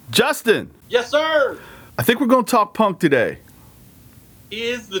Justin, Yes, sir. I think we're going to talk Punk today. He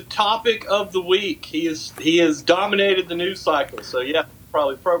is the topic of the week. He has dominated the news cycle. So yeah,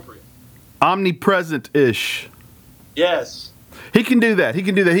 probably appropriate. Omnipresent-ish. Yes. He can do that.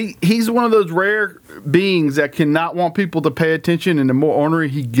 He's one of those rare beings that cannot want people to pay attention, and the more ornery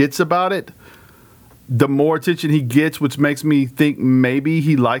he gets about it, the more attention he gets, which makes me think maybe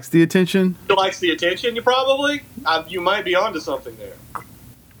he likes the attention. He likes the attention. You might be onto something there.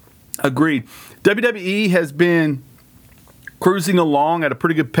 Agreed. WWE has been cruising along at a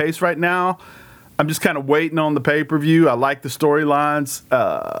pretty good pace right now. I'm just kind of waiting on the pay-per-view. I like the storylines.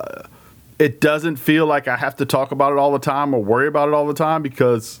 It doesn't feel like I have to talk about it all the time or worry about it all the time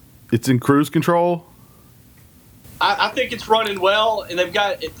because it's in cruise control. I think it's running well, and they've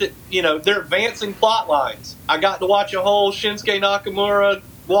got, they're advancing plot lines. I got to watch a whole Shinsuke Nakamura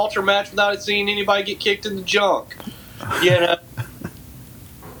Walter match without seeing anybody get kicked in the junk.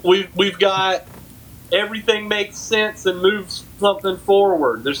 We've got everything makes sense and moves something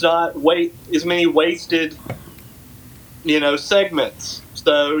forward. There's not as many wasted, segments.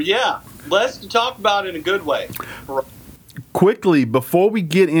 So yeah, less to talk about in a good way. Quickly, before we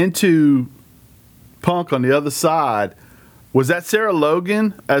get into Punk on the other side, was that Sarah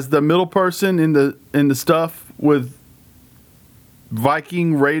Logan as the middle person in the stuff with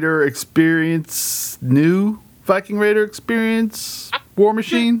Viking Raider Experience, new Viking Raider Experience War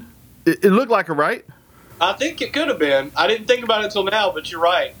Machine? It looked like her, right? I think it could have been. I didn't think about it until now, but you're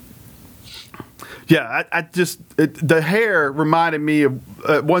right. Yeah, the hair reminded me of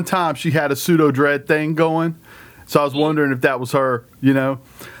at one time she had a pseudo dread thing going, so I was wondering if that was her,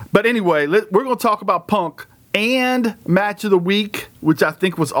 But anyway, we're going to talk about Punk and Match of the Week, which I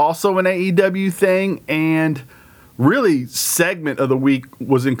think was also an AEW thing, and really segment of the week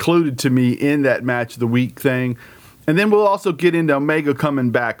was included to me in that Match of the Week thing. And then we'll also get into Omega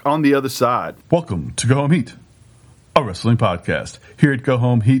coming back on the other side. Welcome to Go Home Heat, a wrestling podcast. Here at Go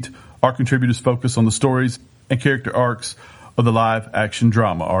Home Heat, our contributors focus on the stories and character arcs of the live action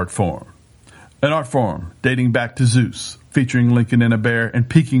drama art form. An art form dating back to Zeus, featuring Lincoln and a bear and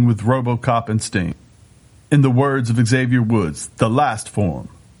peaking with RoboCop and Sting. In the words of Xavier Woods, the last form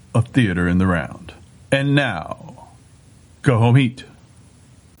of theater in the round. And now, Go Home Heat.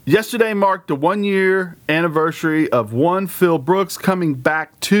 Yesterday marked the 1-year anniversary of one Phil Brooks coming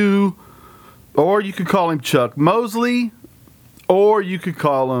back to, or you could call him Chuck Mosley, or you could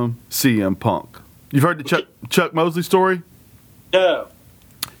call him CM Punk. You've heard the Chuck Mosley story? No.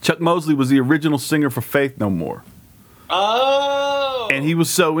 Chuck Mosley was the original singer for Faith No More. Oh. And he was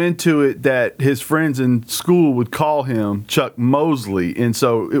so into it that his friends in school would call him Chuck Mosley. And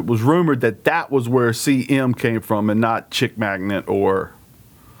so it was rumored that was where CM came from and not Chick Magnet or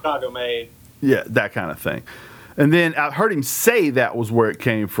Chicago Made. Yeah, that kind of thing. And then I heard him say that was where it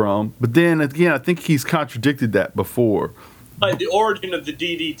came from. But then again, I think he's contradicted that before. Like the origin of the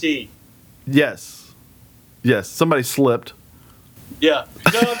DDT. Yes. Somebody slipped. Yeah.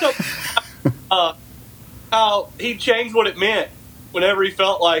 No, I'm talking how he changed what it meant whenever he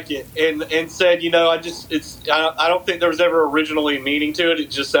felt like it, and said, I don't think there was ever originally meaning to it. It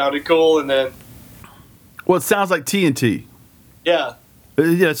just sounded cool, and then. Well, it sounds like TNT. Yeah.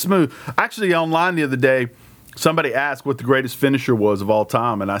 Yeah, smooth. Actually, online the other day, somebody asked what the greatest finisher was of all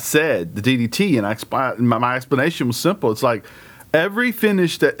time, and I said the DDT, and my explanation was simple. It's like every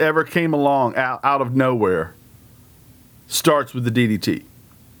finish that ever came along out of nowhere starts with the DDT.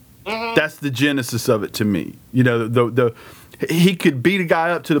 Mm-hmm. That's the genesis of it to me. He could beat a guy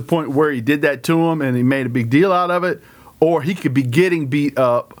up to the point where he did that to him and he made a big deal out of it, or he could be getting beat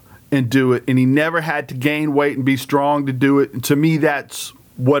up and do it, and he never had to gain weight and be strong to do it. And to me, that's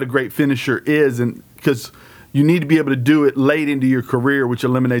what a great finisher is, and because you need to be able to do it late into your career, which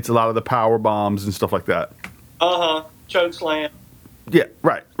eliminates a lot of the power bombs and stuff like that. Choke slam. Yeah,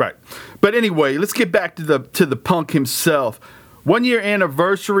 right. But anyway, let's get back to the Punk himself. 1-year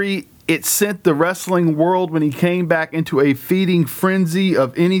anniversary. It sent the wrestling world when he came back into a feeding frenzy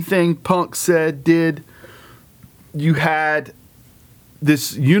of anything Punk said, did. You had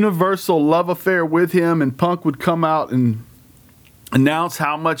this universal love affair with him, and Punk would come out and announce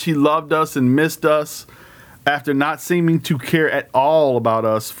how much he loved us and missed us after not seeming to care at all about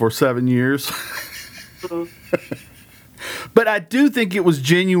us for 7 years. But I do think it was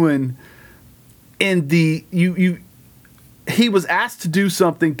genuine in the he was asked to do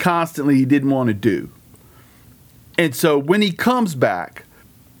something constantly he didn't want to do. And so when he comes back,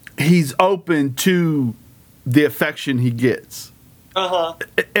 he's open to the affection he gets.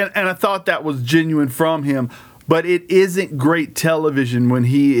 And I thought that was genuine from him, but it isn't great television when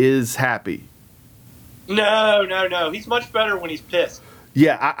he is happy. No. He's much better when he's pissed.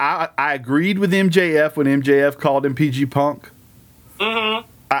 Yeah, I agreed with MJF when MJF called him PG Punk. Mm-hmm.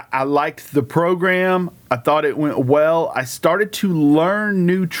 I liked the program. I thought it went well. I started to learn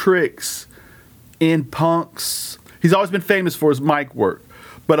new tricks in Punk's. He's always been famous for his mic work,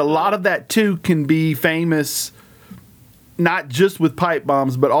 but a lot of that too can be famous not just with pipe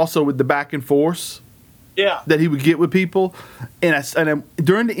bombs, but also with the back and forth. Yeah. That he would get with people. And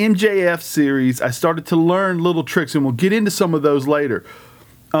during the MJF series, I started to learn little tricks, and we'll get into some of those later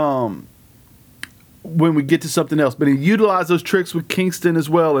when we get to something else. But he utilized those tricks with Kingston as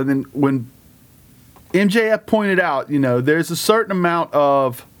well. And then when MJF pointed out, there's a certain amount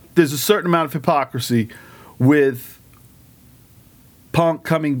of hypocrisy with Punk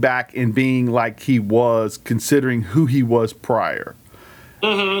coming back and being like he was, considering who he was prior.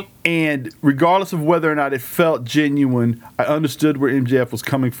 Mm-hmm. And regardless of whether or not it felt genuine, I understood where MJF was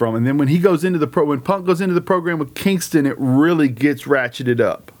coming from. And then when when Punk goes into the program with Kingston, it really gets ratcheted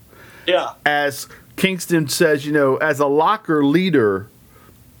up. Yeah. As Kingston says, as a locker leader,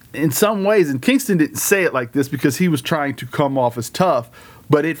 in some ways, and Kingston didn't say it like this because he was trying to come off as tough,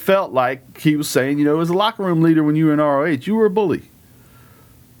 but it felt like he was saying, as a locker room leader when you were in ROH, you were a bully.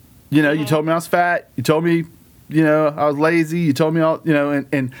 You told me I was fat. You told me, I was lazy. You told me all,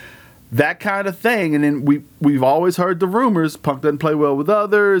 and that kind of thing. And then we've always heard the rumors Punk doesn't play well with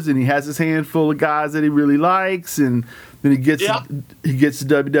others, and he has his handful of guys that he really likes, and then he gets to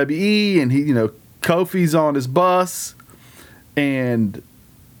WWE, and he, Kofi's on his bus, and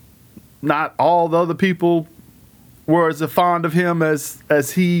not all the other people were as fond of him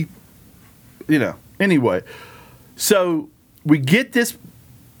as he, Anyway, so we get this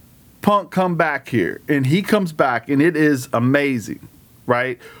Punk come back here, and he comes back, and it is amazing,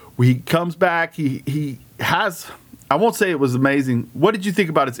 right? He comes back, he has, I won't say it was amazing. What did you think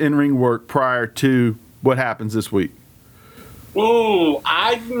about his in-ring work prior to what happens this week? Ooh,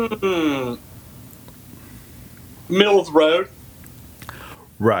 middle of the road.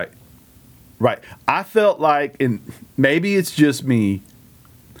 Right. I felt like, and maybe it's just me,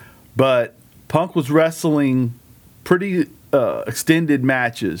 but Punk was wrestling pretty extended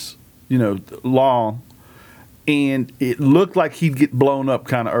matches, long, and it looked like he'd get blown up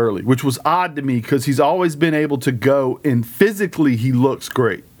kind of early, which was odd to me because he's always been able to go, and physically he looks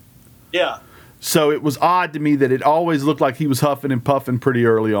great. Yeah. So it was odd to me that it always looked like he was huffing and puffing pretty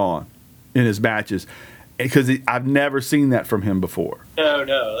early on in his matches, because I've never seen that from him before.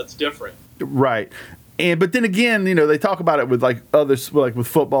 No, that's different. Right. But then again, they talk about it with like others, like with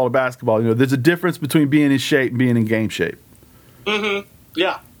football or basketball. There's a difference between being in shape and being in game shape. Mm-hmm.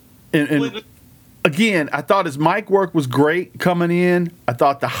 Yeah. And again, I thought his mic work was great coming in. I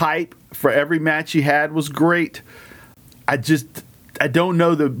thought the hype for every match he had was great. I don't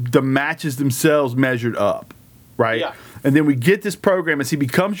know the matches themselves measured up, right? Yeah. And then we get this program as he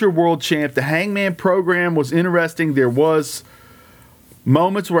becomes your world champ. The Hangman program was interesting. There was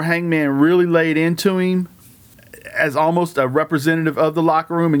moments where Hangman really laid into him as almost a representative of the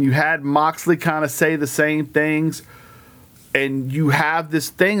locker room, and you had Moxley kind of say the same things. And you have this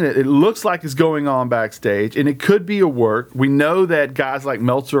thing that it looks like is going on backstage, and it could be a work. We know that guys like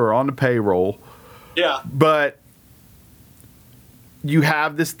Meltzer are on the payroll. Yeah. But you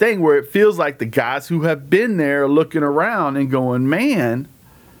have this thing where it feels like the guys who have been there are looking around and going, man,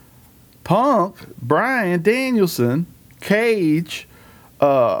 Punk, Bryan Danielson, Cage,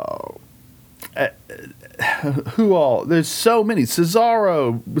 who all? There's so many.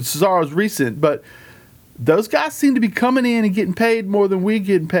 Cesaro's recent, but those guys seem to be coming in and getting paid more than we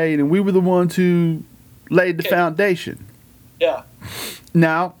getting paid, and we were the ones who laid the foundation. Yeah.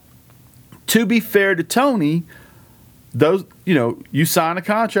 Now, to be fair to Tony, those, you sign a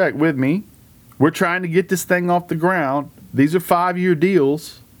contract with me. We're trying to get this thing off the ground. These are 5-year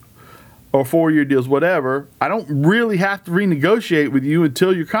deals or 4-year deals, whatever. I don't really have to renegotiate with you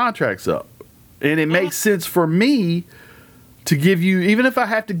until your contract's up. And it makes sense for me to give you, even if I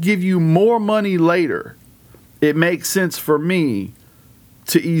have to give you more money later, it makes sense for me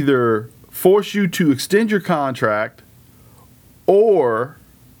to either force you to extend your contract or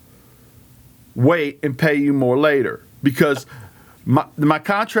wait and pay you more later. Because my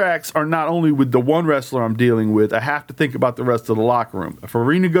contracts are not only with the one wrestler I'm dealing with, I have to think about the rest of the locker room. If I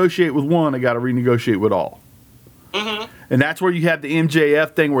renegotiate with one, I got to renegotiate with all. Mm-hmm. And that's where you have the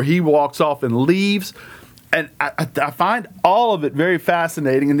MJF thing where he walks off and leaves. And I find all of it very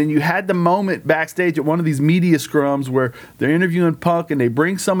fascinating. And then you had the moment backstage at one of these media scrums where they're interviewing Punk and they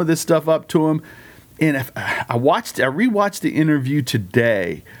bring some of this stuff up to him. And I rewatched the interview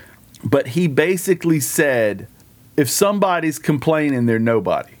today, but he basically said, if somebody's complaining, they're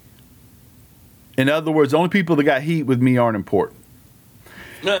nobody. In other words, the only people that got heat with me aren't important.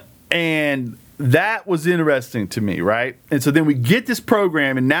 And that was interesting to me, right? And so then we get this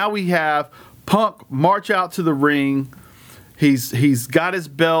program, and now we have Punk march out to the ring. He's got his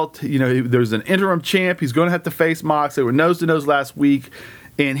belt. You know, there's an interim champ. He's going to have to face Mox. They were nose to nose last week,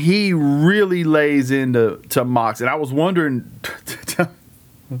 and he really lays into Mox. And I was wondering,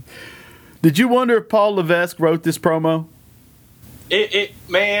 did you wonder if Paul Levesque wrote this promo? It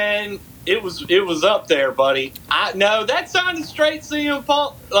was up there, buddy. No, that sounded straight CM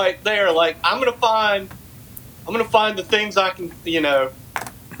Punk like there. Like I'm gonna find the things I can,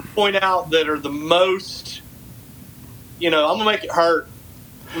 point out that are the most. I'm gonna make it hurt.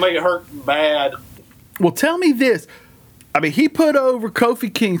 Make it hurt bad. Well, tell me this. I mean, he put over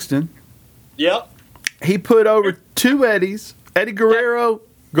Kofi Kingston. Yep. He put over two Eddies. Eddie Guerrero.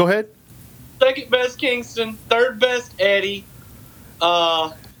 Go ahead. Second best Kingston. Third best Eddie.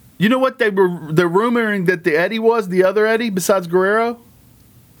 You know what they're rumoring that the Eddie was, the other Eddie besides Guerrero?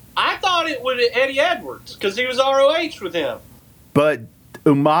 I thought it was Eddie Edwards because he was ROH with him. But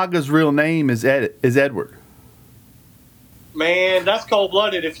Umaga's real name is Edward. Man, that's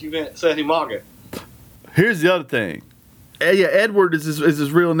cold-blooded if you said Umaga. Here's the other thing. Yeah, Edward is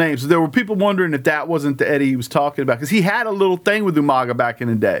his real name. So there were people wondering if that wasn't the Eddie he was talking about because he had a little thing with Umaga back in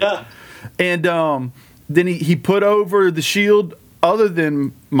the day. Yeah. And then he put over the Shield other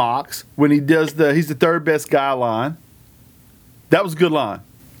than Mox when he's the third best guy line. That was a good line.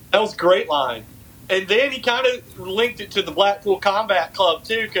 That was a great line. And then he kind of linked it to the Blackpool Combat Club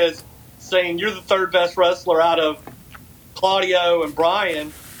too, because saying you're the third best wrestler out of Claudio and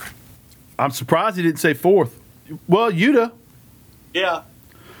Brian. I'm surprised he didn't say fourth. Well, Yuta. Yeah.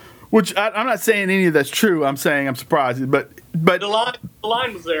 Which I'm not saying any of that's true. I'm saying I'm surprised, but the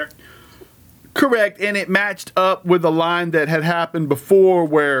line was there. Correct, and it matched up with a line that had happened before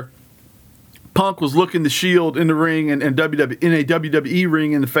where Punk was looking the Shield in the ring and in a WWE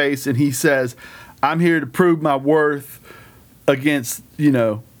ring in the face, and he says, "I'm here to prove my worth against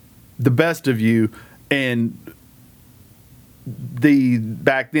the best of you." And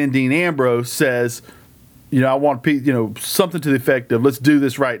back then Dean Ambrose says, I want something to the effect of, "Let's do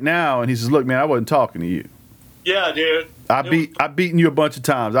this right now." And he says, "Look, man, I wasn't talking to you. Yeah, dude. I've beaten you a bunch of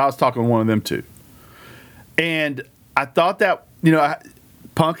times. I was talking to one of them too." And I thought that,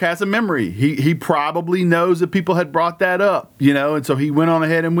 Punk has a memory. He probably knows that people had brought that up, and so he went on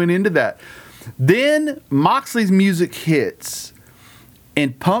ahead and went into that. Then Moxley's music hits,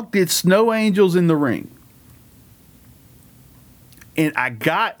 and Punk did Snow Angels in the ring. And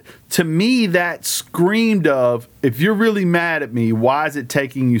to me, that screamed of, if you're really mad at me, why is it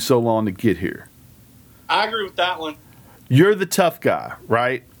taking you so long to get here? I agree with that one. You're the tough guy,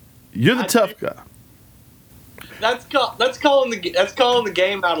 right? You're the tough guy. That's calling the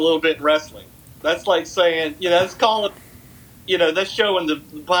game out a little bit in wrestling. That's like saying, that's calling, that's showing the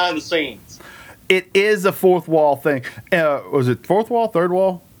behind the scenes. It is a fourth wall thing. Was it fourth wall, third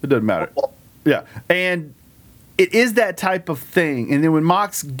wall? It doesn't matter. Yeah, and it is that type of thing. And then when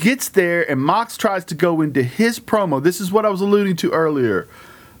Mox gets there and Mox tries to go into his promo, this is what I was alluding to earlier,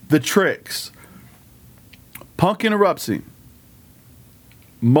 the tricks. Punk interrupts him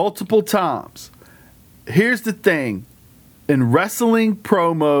multiple times. Here's the thing. In wrestling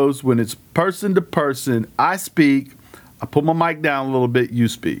promos, when it's person to person, I speak. I put my mic down a little bit, you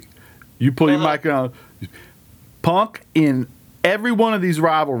speak. You pull your mic down. Punk, in every one of these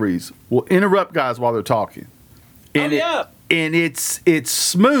rivalries, will interrupt guys while they're talking. And and it's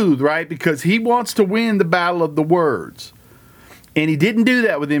smooth, right? Because he wants to win the battle of the words. And he didn't do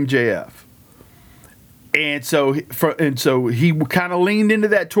that with MJF. And so he kind of leaned into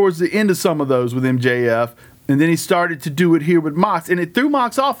that towards the end of some of those with MJF, and then he started to do it here with Mox, and it threw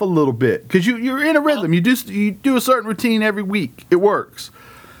Mox off a little bit because you're in a rhythm. You do a certain routine every week. It works.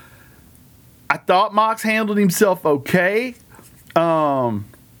 I thought Mox handled himself okay. I'm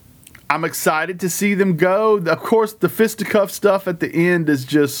excited to see them go. Of course, the fisticuff stuff at the end is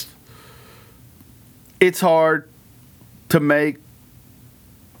just, it's hard to make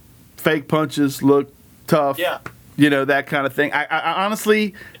fake punches look tough. Yeah. That kind of thing. I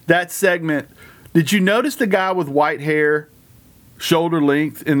honestly, that segment, did you notice the guy with white hair, shoulder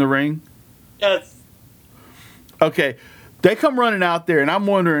length in the ring? Yes. Okay. They come running out there, and I'm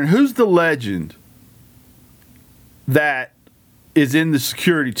wondering who's the legend that is in the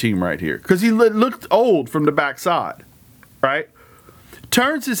security team right here? Because he looked old from the backside, right?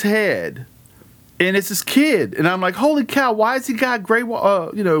 Turns his head, and it's this kid, and I'm like, holy cow, why has he got gray,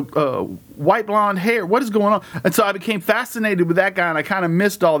 white blonde hair? What is going on? And so I became fascinated with that guy, and I kind of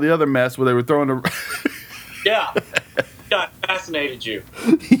missed all the other mess where they were throwing the. Yeah, got fascinated you.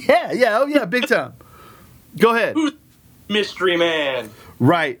 Yeah, big time. Go ahead. Who's mystery man?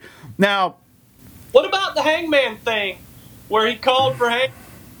 Right. Now, What about the Hangman thing where he called for Hangman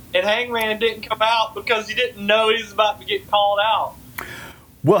and Hangman didn't come out because he didn't know he was about to get called out?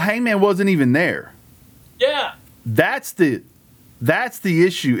 well, Hangman wasn't even there. Yeah. That's the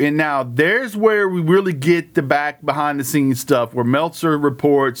issue. And now there's where we really get the back behind the scenes stuff where Meltzer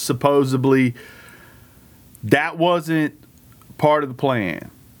reports supposedly that wasn't part of the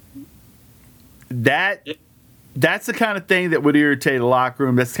plan. That's the kind of thing that would irritate a locker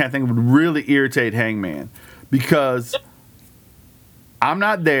room. That's the kind of thing that would really irritate Hangman because I'm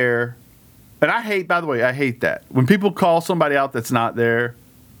not there. And I hate that. When people call somebody out that's not there,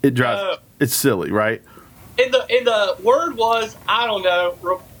 it's silly, right? And the word was, I don't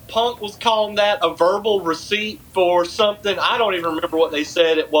know, Punk was calling that a verbal receipt for something. I don't even remember what they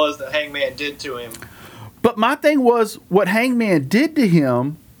said it was that Hangman did to him. But my thing was, what Hangman did to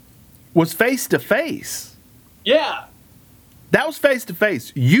him was face to face. Yeah. That was face to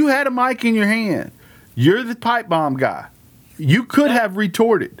face. You had a mic in your hand. You're the pipe bomb guy. You could have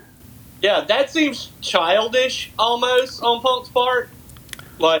retorted. Yeah, that seems childish almost on Punk's part.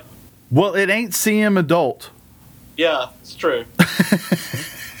 Like, well, it ain't CM adult. Yeah, it's true.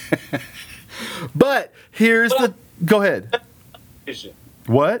 But go ahead.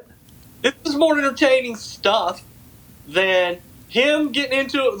 What? This is more entertaining stuff than him getting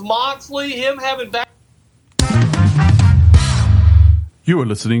into it with Moxley, him having back. You are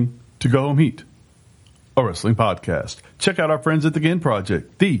listening to Go Home Heat, a wrestling podcast. Check out our friends at the GIN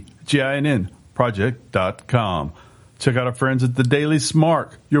Project, theGINproject.com. Check out our friends at the Daily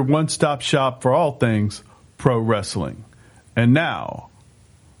Smart, your one-stop shop for all things pro wrestling. And now,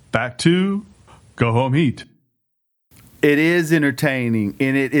 back to Go Home Heat. It is entertaining,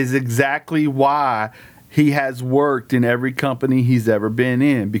 and it is exactly why he has worked in every company he's ever been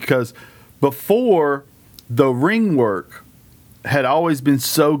in. Because before, the ring work had always been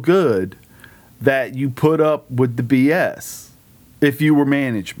so good that you put up with the BS if you were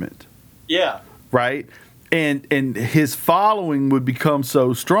management. Yeah. Right? And his following would become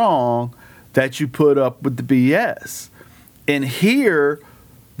so strong that you put up with the BS. And here,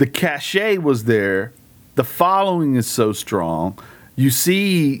 the cachet was there. The following is so strong. You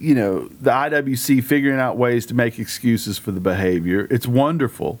see, the IWC figuring out ways to make excuses for the behavior. It's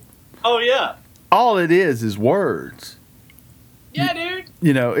wonderful. Oh, yeah. All it is words. Yeah, dude.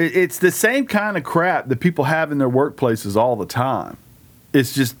 It's the same kind of crap that people have in their workplaces all the time.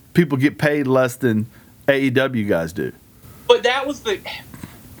 It's just people get paid less than AEW guys do. But that was but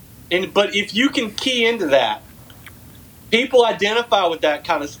if you can key into that, people identify with that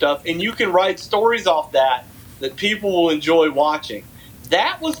kind of stuff, and you can write stories off that people will enjoy watching.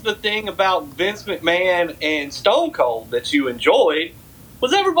 That was the thing about Vince McMahon and Stone Cold that you enjoyed,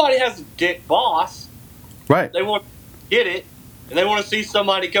 was everybody has a dick boss. Right. They want to get it, and they want to see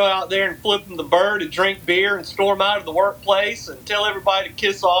somebody go out there and flip them the bird and drink beer and storm out of the workplace and tell everybody to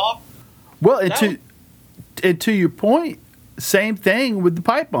kiss off. Well, and to your point, same thing with the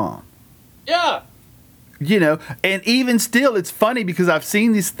pipe bomb. Yeah. And even still, it's funny because I've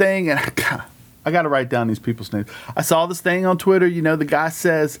seen this thing, and I got to write down these people's names. I saw this thing on Twitter. The guy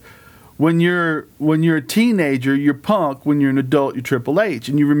says, when you're a teenager, you're Punk. When you're an adult, you're Triple H.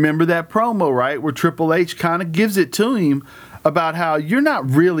 And you remember that promo, right, where Triple H kind of gives it to him about how you're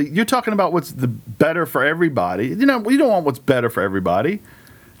talking about what's the better for everybody. You don't want what's better for everybody.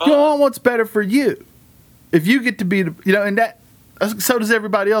 You want what's better for you. If you get to be, and that, so does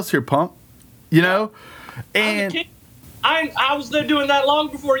everybody else here, Punk. And I was there doing that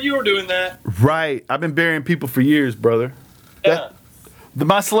long before you were doing that. Right. I've been burying people for years, brother. Yeah.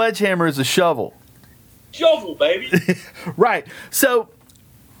 My sledgehammer is a shovel. Shovel, baby. Right. So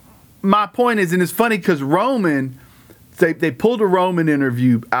my point is, and it's funny because Roman, they pulled a Roman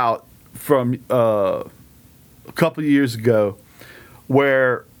interview out from a couple of years ago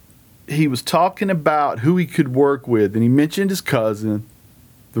where he was talking about who he could work with, and he mentioned his cousin,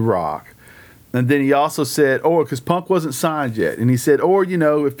 The Rock. And then he also said, because Punk wasn't signed yet. And he said,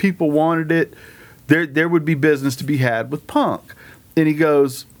 if people wanted it, there would be business to be had with Punk. And he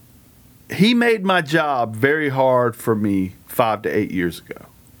goes, he made my job very hard for me 5 to 8 years ago.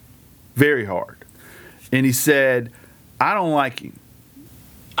 Very hard. And he said, I don't like him.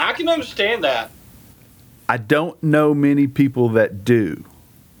 I can understand that. I don't know many people that do,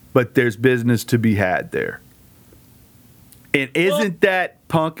 but there's business to be had there. And isn't that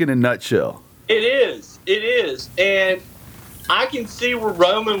Punk in a nutshell? It is. It is. And I can see where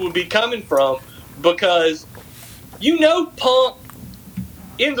Roman would be coming from because, Punk,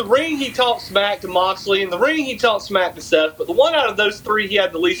 in the ring he talked smack to Moxley, in the ring he talked smack to Seth, but the one out of those three he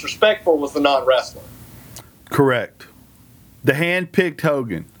had the least respect for was the non-wrestler. Correct. The hand-picked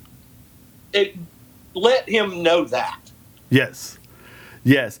Hogan. It let him know that. Yes.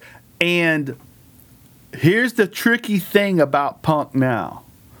 Yes. And here's the tricky thing about Punk now.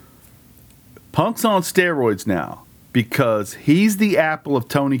 Punk's on steroids now because he's the apple of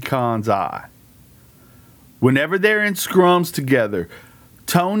Tony Khan's eye. Whenever they're in scrums together,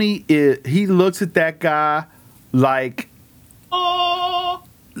 he looks at that guy like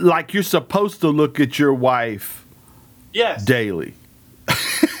you're supposed to look at your wife daily.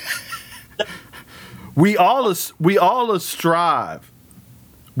 We all strive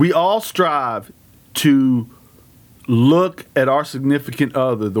to look at our significant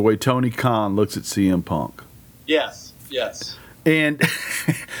other the way Tony Khan looks at CM Punk. Yes. And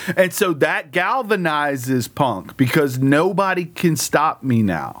so that galvanizes Punk because nobody can stop me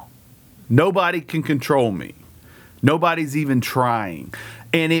now. Nobody can control me. Nobody's even trying.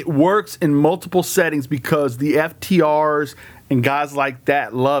 And it works in multiple settings because the FTRs and guys like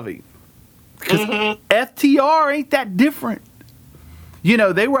that love him. Because FTR ain't that different. You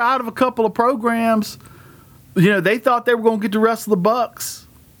know, they were out of a couple of programs. You know, they thought they were going to get to wrestle the Bucks.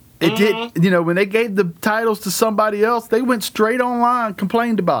 It did. You know, when they gave the titles to somebody else, they went straight online,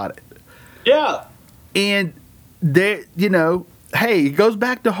 complained about it. Yeah. And they, you know, hey, it goes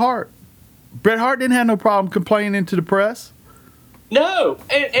back to Hart. Bret Hart didn't have no problem complaining to the press. No,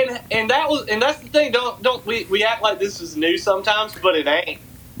 and that's the thing. Don't we act like this is new sometimes, but it ain't.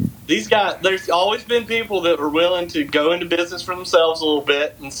 These guys, there's always been people that are willing to go into business for themselves a little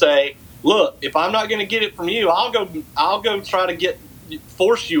bit and say, look, if I'm not going to get it from you, I'll go try to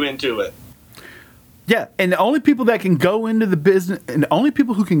force you into it. Yeah, and the only people that can go into the business, and the only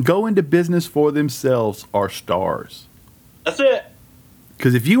people who can go into business for themselves are stars. That's it.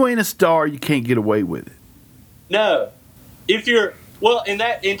 Because if you ain't a star, you can't get away with it. No, if you're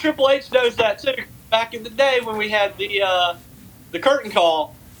and Triple H knows that too. Back in the day when we had the curtain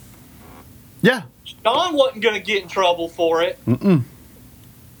call, yeah, Shawn wasn't going to get in trouble for it. Who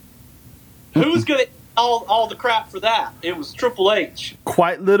was going to all the crap for that? It was Triple H.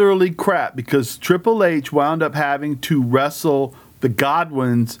 Quite literally crap, because Triple H wound up having to wrestle the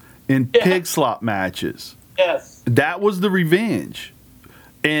Godwins in pig slop matches. Yes. That was the revenge.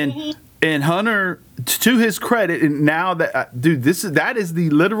 And and Hunter, to his credit, and now that that is the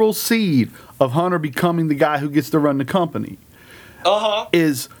literal seed of Hunter becoming the guy who gets to run the company.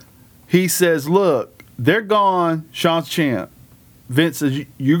 Is he says, look, they're gone, Sean's champ. Vince says,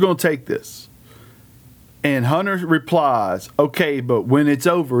 you're going to take this. And Hunter replies, okay, but when it's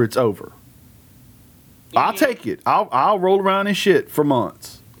over, it's over. I'll take it. I'll roll around in shit for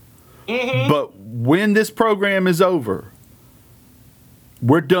months. But when this program is over,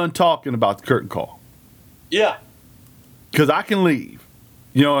 we're done talking about the curtain call. Yeah. Because I can leave.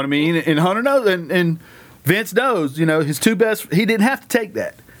 You know what I mean? And Hunter knows, and Vince knows, you know, he didn't have to take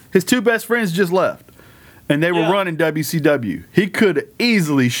that. His two best friends just left. And they were running WCW. He could have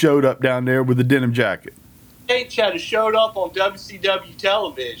easily showed up down there with a denim jacket. H had showed up on WCW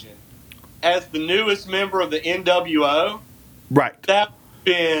television as the newest member of the NWO. Right. That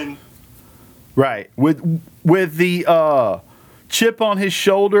been right with the chip on his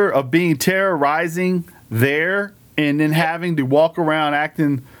shoulder of being terrorizing there, and then having to walk around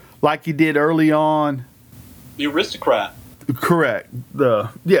acting like he did early on. The aristocrat. Correct.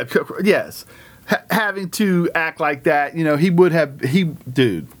 Yes. Having to act like that, you know,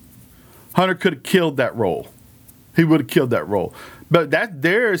 Hunter could have killed that role. He would have killed that role. But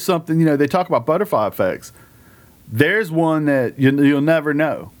there is something, you know, they talk about butterfly effects. There's one that you'll never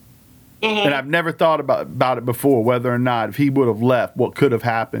know. And I've never thought about it before, whether or not if he would have left, what could have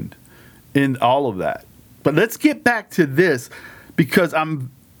happened in all of that. But let's get back to this, because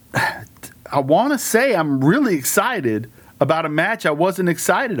I want to say I'm really excited about a match I wasn't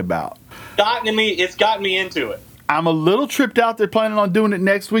excited about. It's gotten me into it. I'm a little tripped out. They're planning on doing it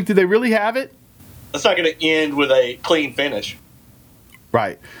next week. Do they really have it? That's not going to end with a clean finish.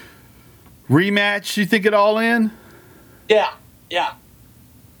 Right. Rematch, you think it all in? Yeah.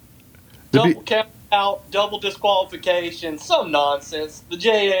 Double count out, double disqualification, some nonsense. The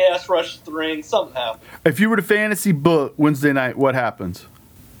JAS rushes the ring, something happens. If you were to fantasy book Wednesday night, what happens?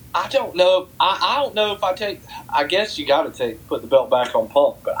 I don't know. I don't know if I take. I guess you got to put the belt back on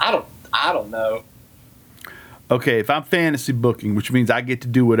Punk, but I don't know. Okay, if I'm fantasy booking, which means I get to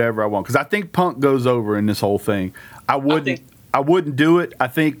do whatever I want, because I think Punk goes over in this whole thing. I wouldn't do it. I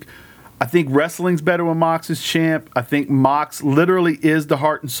think wrestling's better when Mox is champ. I think Mox literally is the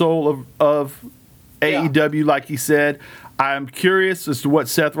heart and soul of AEW, like he said. I'm curious as to what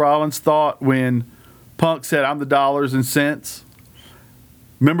Seth Rollins thought when Punk said, "I'm the dollars and cents."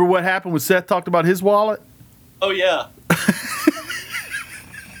 Remember what happened when Seth talked about his wallet? Oh, yeah.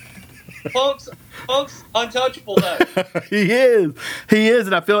 Punk's untouchable though. He is,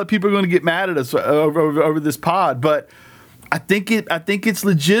 and I feel like people are going to get mad at us over this pod, but I think it's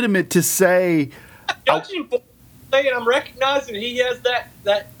legitimate to say. Judging for saying, I'm recognizing he has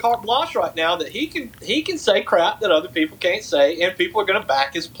that carte blanche right now that he can say crap that other people can't say, and people are going to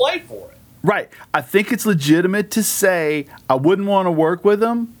back his play for it. Right. I think it's legitimate to say I wouldn't want to work with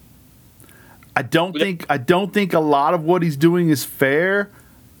him. I don't think a lot of what he's doing is fair.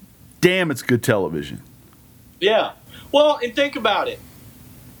 Damn, it's good television. Yeah. Well, and think about it.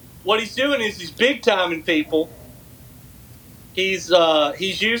 What he's doing is he's big timing people. He's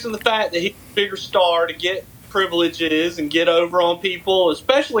using the fact that he's a bigger star to get privileges and get over on people,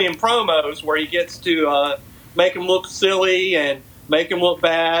 especially in promos where he gets to make them look silly and make them look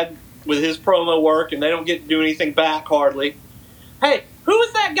bad with his promo work, and they don't get to do anything back hardly. Hey, who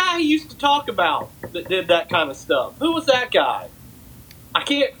was that guy he used to talk about that did that kind of stuff? Who was that guy? I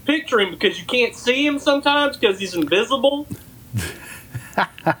can't picture him because you can't see him sometimes because he's invisible.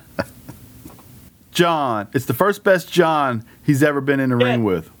 John. It's the first best John he's ever been in the ring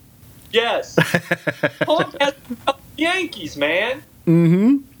with. Yes. Punk has Yankees, man.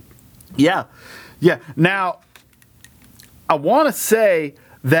 Mm-hmm. Yeah. Yeah. Now, I want to say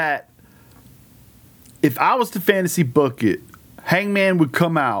that if I was to fantasy book it, Hangman would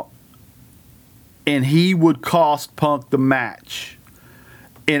come out and he would cost Punk the match.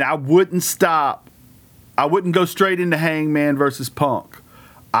 And I wouldn't stop. I wouldn't go straight into Hangman versus Punk.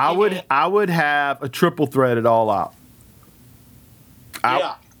 I would have a triple threat at All Out.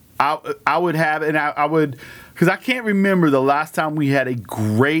 I would have, and I would, because I can't remember the last time we had a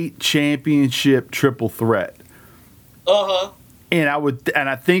great championship triple threat. And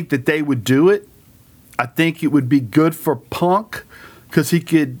I think that they would do it. I think it would be good for Punk because he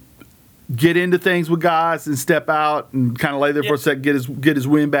could get into things with guys and step out and kind of lay there for a second, get his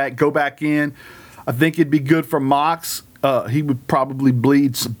win back, go back in. I think it'd be good for Mox. He would probably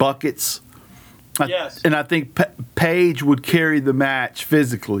bleed buckets. Yes. And I think Page would carry the match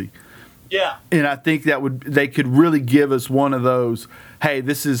physically. Yeah. And I think they could really give us one of those, hey,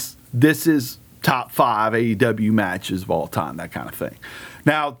 this is top 5 AEW matches of all time, that kind of thing.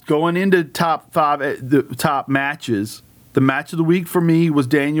 Now, going into top 5, the top matches, the match of the week for me was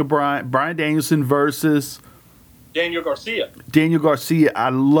Bryan Danielson versus Daniel Garcia. I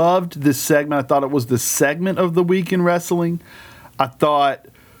loved this segment. I thought it was the segment of the week in wrestling. I thought,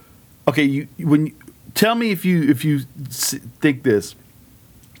 okay, tell me if you think this.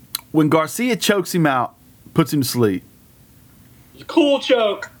 When Garcia chokes him out, puts him to sleep. Cool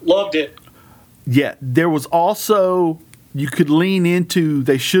choke. Loved it. Yeah, there was also, you could lean into,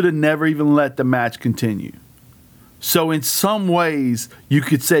 they should have never even let the match continue. So in some ways, you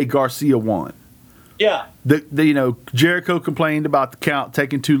could say Garcia won. Yeah. Jericho complained about the count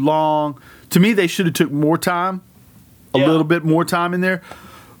taking too long. To me, they should have took more time, a little bit more time in there.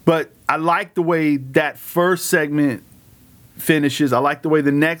 But I like the way that first segment finishes. I like the way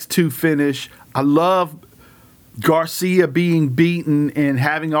the next two finish. I love Garcia being beaten and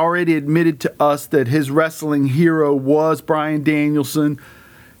having already admitted to us that his wrestling hero was Bryan Danielson.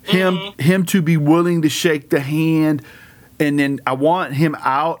 Him to be willing to shake the hand, and then I want him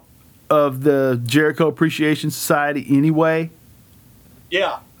out of the Jericho Appreciation Society anyway.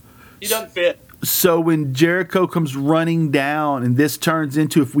 Yeah, he doesn't fit. So when Jericho comes running down, and this turns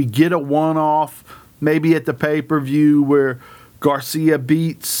into, if we get a one-off, maybe at the pay-per-view where Garcia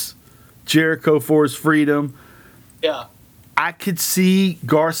beats Jericho for his freedom. Yeah. I could see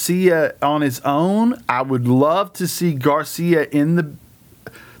Garcia on his own. I would love to see Garcia in the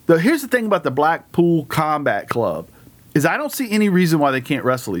here's the thing about the Blackpool Combat Club is I don't see any reason why they can't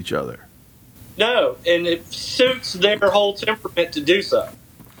wrestle each other. No, and it suits their whole temperament to do so.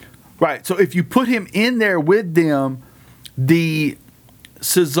 Right. So if you put him in there with them, the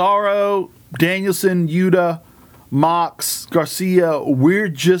Cesaro, Danielson, Yuta, Mox, Garcia, we're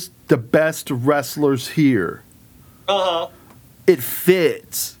just the best wrestlers here. It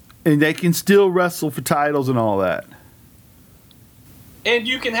fits. And they can still wrestle for titles and all that. And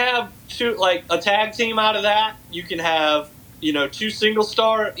you can have a tag team out of that. You can have, two single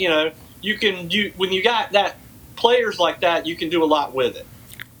star, when you got that players like that, you can do a lot with it.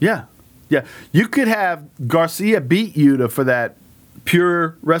 Yeah. Yeah. You could have Garcia beat Yuta for that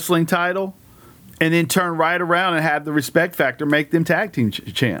pure wrestling title and then turn right around and have the respect factor make them tag team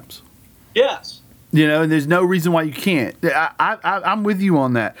champs. Yes. And there's no reason why you can't. I'm with you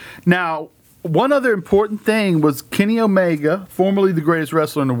on that. Now, one other important thing was Kenny Omega, formerly the greatest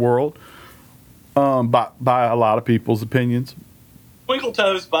wrestler in the world, by a lot of people's opinions. Twinkle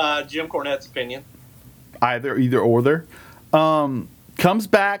toes by Jim Cornette's opinion. Either or there. Comes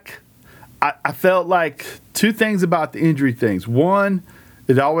back I felt like two things about the injury things. One,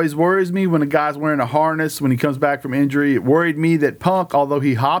 it always worries me when a guy's wearing a harness when he comes back from injury. It worried me that Punk, although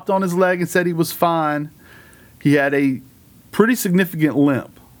he hopped on his leg and said he was fine, he had a pretty significant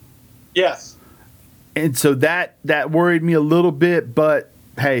limp. Yes. And so that worried me a little bit, but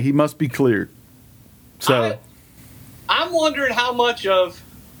hey, he must be cleared. So I'm wondering how much of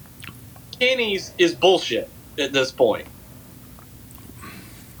Kenny's is bullshit at this point.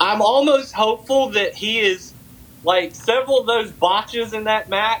 I'm almost hopeful that he is, like, several of those botches in that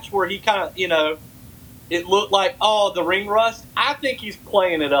match where he kind of, it looked like, the ring rust. I think he's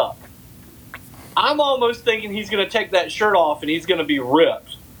playing it up. I'm almost thinking he's going to take that shirt off and he's going to be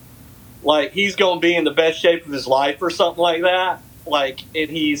ripped. Like, he's going to be in the best shape of his life or something like that. Like, and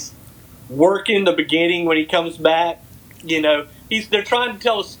he's working the beginning when he comes back. They're trying to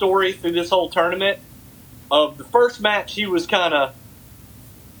tell a story through this whole tournament of the first match. He was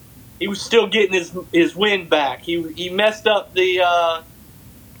still getting his wind back. He messed up the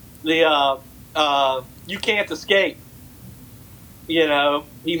you can't escape.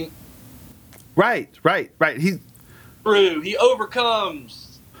 He right. He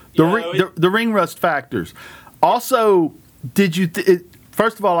overcomes the ring rust factors. Also, did you?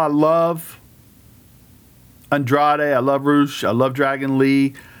 First of all, I love Andrade. I love Rush. I love Dragon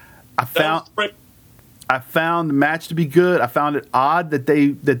Lee. I found the match to be good. I found it odd that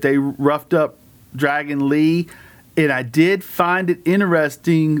they roughed up Dragon Lee, and I did find it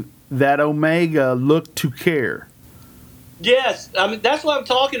interesting that Omega looked to care. Yes, I mean that's what I'm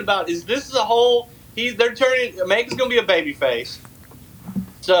talking about. This is a whole? They're turning Omega's going to be a babyface,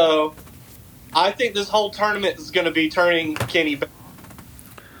 so I think this whole tournament is going to be turning Kenny back,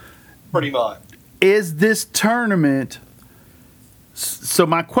 pretty much. Is this tournament? So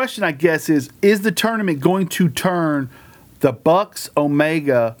my question, I guess, is the tournament going to turn the Bucks,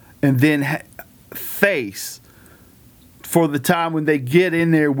 Omega, and then face for the time when they get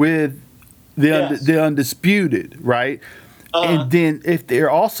in there with the Undisputed, right? And then if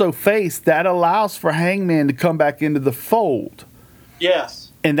they're also face, that allows for Hangman to come back into the fold.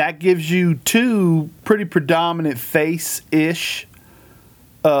 Yes. And that gives you two pretty predominant face-ish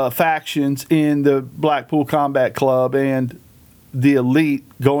factions in the Blackpool Combat Club and the Elite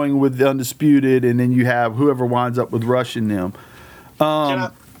going with the Undisputed, and then you have whoever winds up with rushing them.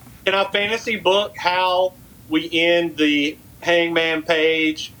 Can I fantasy book how we end the Hangman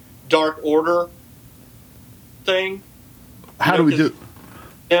Page Dark Order thing? How do we do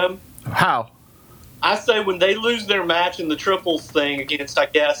him? How? I say when they lose their match in the triples thing against, I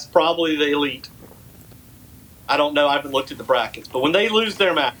guess, probably the Elite. I don't know. I haven't looked at the brackets. But when they lose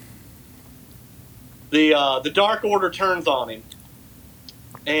their match, the Dark Order turns on him.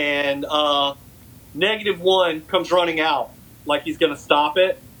 And -1 comes running out like he's going to stop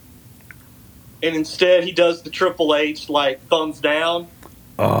it. And instead he does the Triple H, like, thumbs down.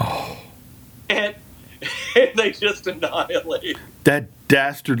 Oh. And they just annihilate. That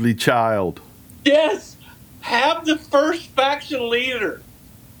dastardly child. Yes! Have the first faction leader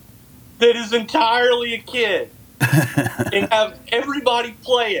that is entirely a kid and have everybody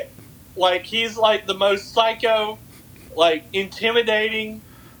play it. Like, he's like the most psycho, like, intimidating.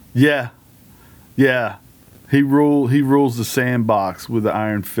 Yeah. He rules the sandbox with the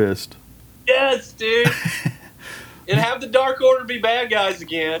iron fist. Yes, dude. And have the Dark Order be bad guys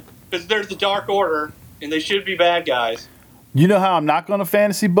again, because there's the Dark Order, and they should be bad guys. You know how I'm not going to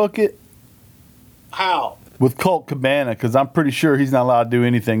fantasy book it? How? With Colt Cabana, because I'm pretty sure he's not allowed to do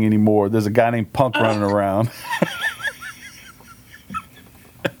anything anymore. There's a guy named Punk running around.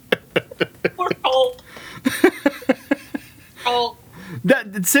 Poor Colt. Colt.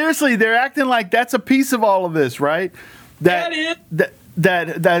 Seriously, they're acting like that's a piece of all of this, right? That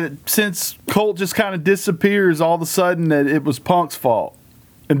since Colt just kind of disappears, all of a sudden that it was Punk's fault,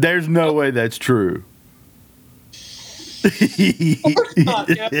 and there's no way that's true. Not,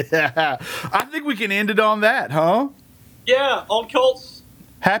 yeah, I think we can end it on that, huh? Yeah, on Colt's.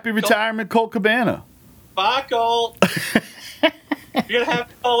 Happy retirement, Colt Cabana. Bye, Colt. You're gonna have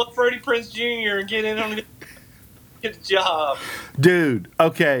to call up Freddie Prinze Jr. and get in on the job, dude.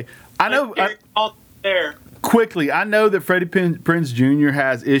 Okay, I know. There. Quickly, I know that Freddie Prinze Jr.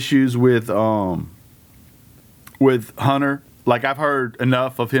 has issues with Hunter. Like, I've heard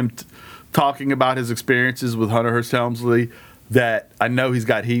enough of him talking about his experiences with Hunter Hearst Helmsley that I know he's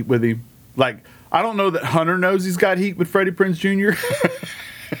got heat with him. Like, I don't know that Hunter knows he's got heat with Freddie Prinze Jr.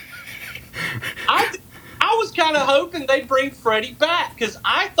 I was kind of hoping they'd bring Freddie back because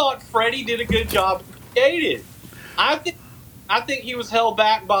I thought Freddie did a good job created. I think he was held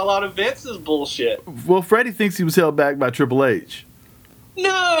back by a lot of Vince's bullshit. Well, Freddie thinks he was held back by Triple H.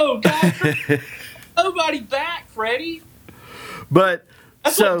 No, God, nobody back, Freddie. But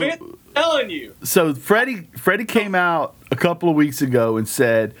That's so, what Vince is telling you. So Freddie came out a couple of weeks ago and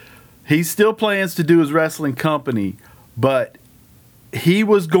said he still plans to do his wrestling company, but he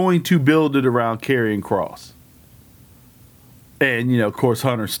was going to build it around Karrion Kross. And, of course,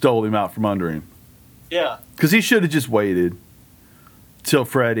 Hunter stole him out from under him. Yeah. Because he should have just waited till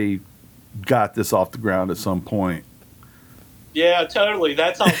Freddie got this off the ground at some point. Yeah, totally.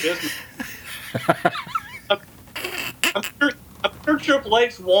 That's how business. I'm sure Triple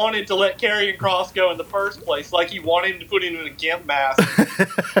H wanted to let Karrion Kross go in the first place. Like he wanted him to put him in a gimp mask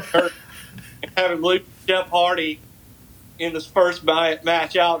and have him lose Jeff Hardy in this first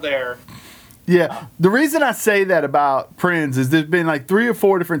match out there. Yeah. The reason I say that about Prinz is there's been like 3 or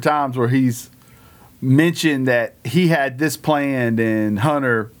 4 different times where he's mentioned that he had this planned and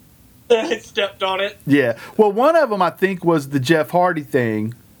Hunter stepped on it. Yeah. Well, one of them I think was the Jeff Hardy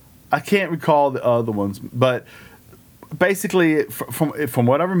thing. I can't recall the other ones, but basically, from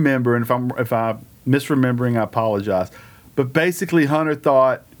what I remember, and if I'm misremembering, I apologize. But basically, Hunter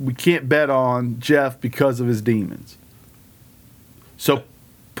thought we can't bet on Jeff because of his demons. So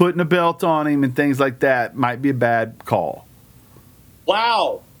putting a belt on him and things like that might be a bad call.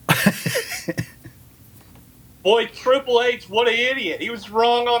 Wow. Boy, Triple H, what an idiot. He was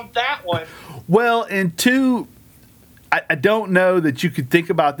wrong on that one. Well, and 2, I don't know that you could think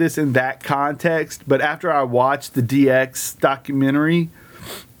about this in that context, but after I watched the DX documentary,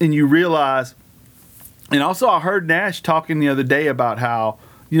 and you realize, and also I heard Nash talking the other day about how,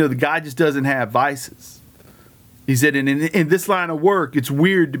 the guy just doesn't have vices. He said, in this line of work, it's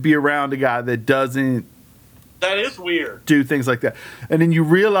weird to be around a guy that doesn't. That is weird. Do things like that. And then you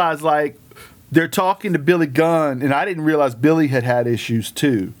realize, like, they're talking to Billy Gunn, and I didn't realize Billy had issues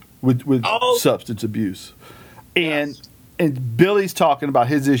too with substance abuse. And Yes. and Billy's talking about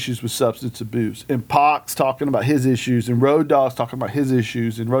his issues with substance abuse, and Pac's talking about his issues, and Road Dogg's talking about his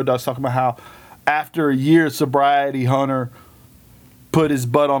issues, and Road Dogg's talking about how after a year of sobriety, Hunter put his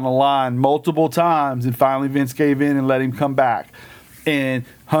butt on the line multiple times, and finally Vince gave in and let him come back. And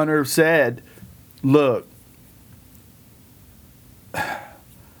Hunter said, "Look,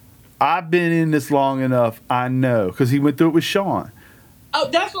 I've been in this long enough, I know," because he went through it with Shawn. Oh,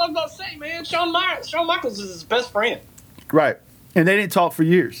 that's what I was about to say, man. Shawn Michaels is his best friend. Right. And they didn't talk for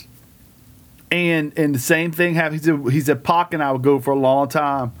years. And the same thing happened. He said Pac and I would go for a long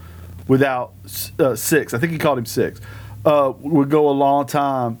time without Six. I think he called him Six. Would go a long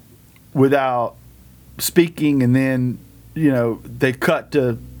time without speaking. And then, they cut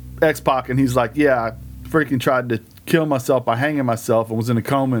to X-Pac and he's like, yeah, I freaking tried to kill myself by hanging myself and was in a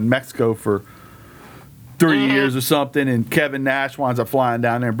coma in Mexico for 3 years or something, and Kevin Nash winds up flying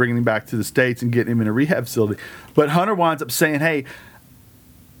down there and bringing him back to the States and getting him in a rehab facility. But Hunter winds up saying, hey,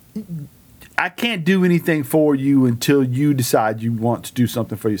 I can't do anything for you until you decide you want to do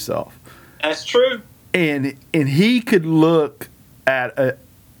something for yourself. That's true. And he could look at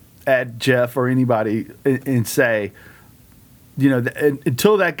Jeff or anybody and say,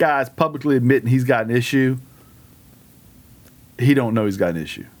 until that guy's publicly admitting he's got an issue, he don't know he's got an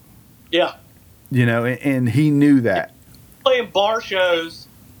issue. Yeah. And he knew that. Playing bar shows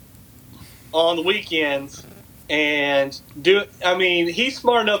on the weekends and he's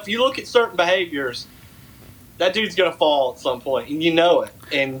smart enough. If you look at certain behaviors, that dude's going to fall at some point, and you know it.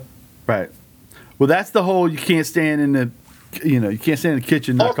 And right. Well, that's the whole you can't stand in the kitchen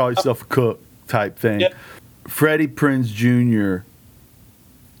and not call yourself a cook type thing. Yeah. Freddie Prinze Jr.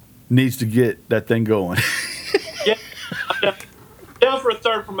 needs to get that thing going. Yeah, I'm down for a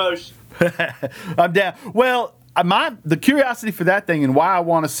third promotion. I'm down. Well, the curiosity for that thing and why I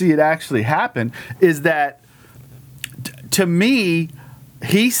want to see it actually happen is that, to me,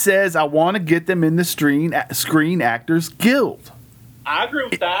 he says I want to get them in the Screen Actors Guild. I agree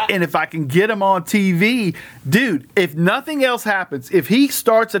with that. And if I can get him on TV, dude, if nothing else happens, if he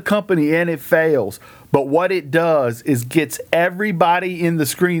starts a company and it fails, but what it does is gets everybody in the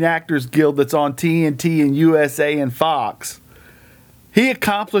Screen Actors Guild that's on TNT and USA and Fox, he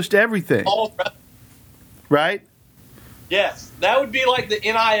accomplished everything. Right? Yes. That would be like the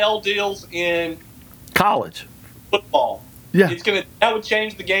NIL deals in college football. Yeah. That would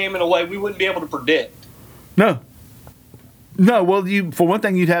change the game in a way we wouldn't be able to predict. No. Well, for one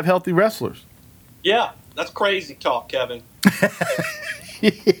thing, you'd have healthy wrestlers. Yeah. That's crazy talk, Kevin.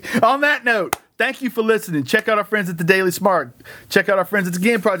 On that note, thank you for listening. Check out our friends at the Daily Smart. Check out our friends at the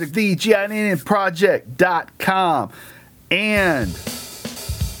Ginn Project, theginnproject.com. And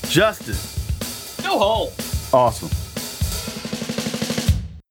Justin. Go home. Awesome.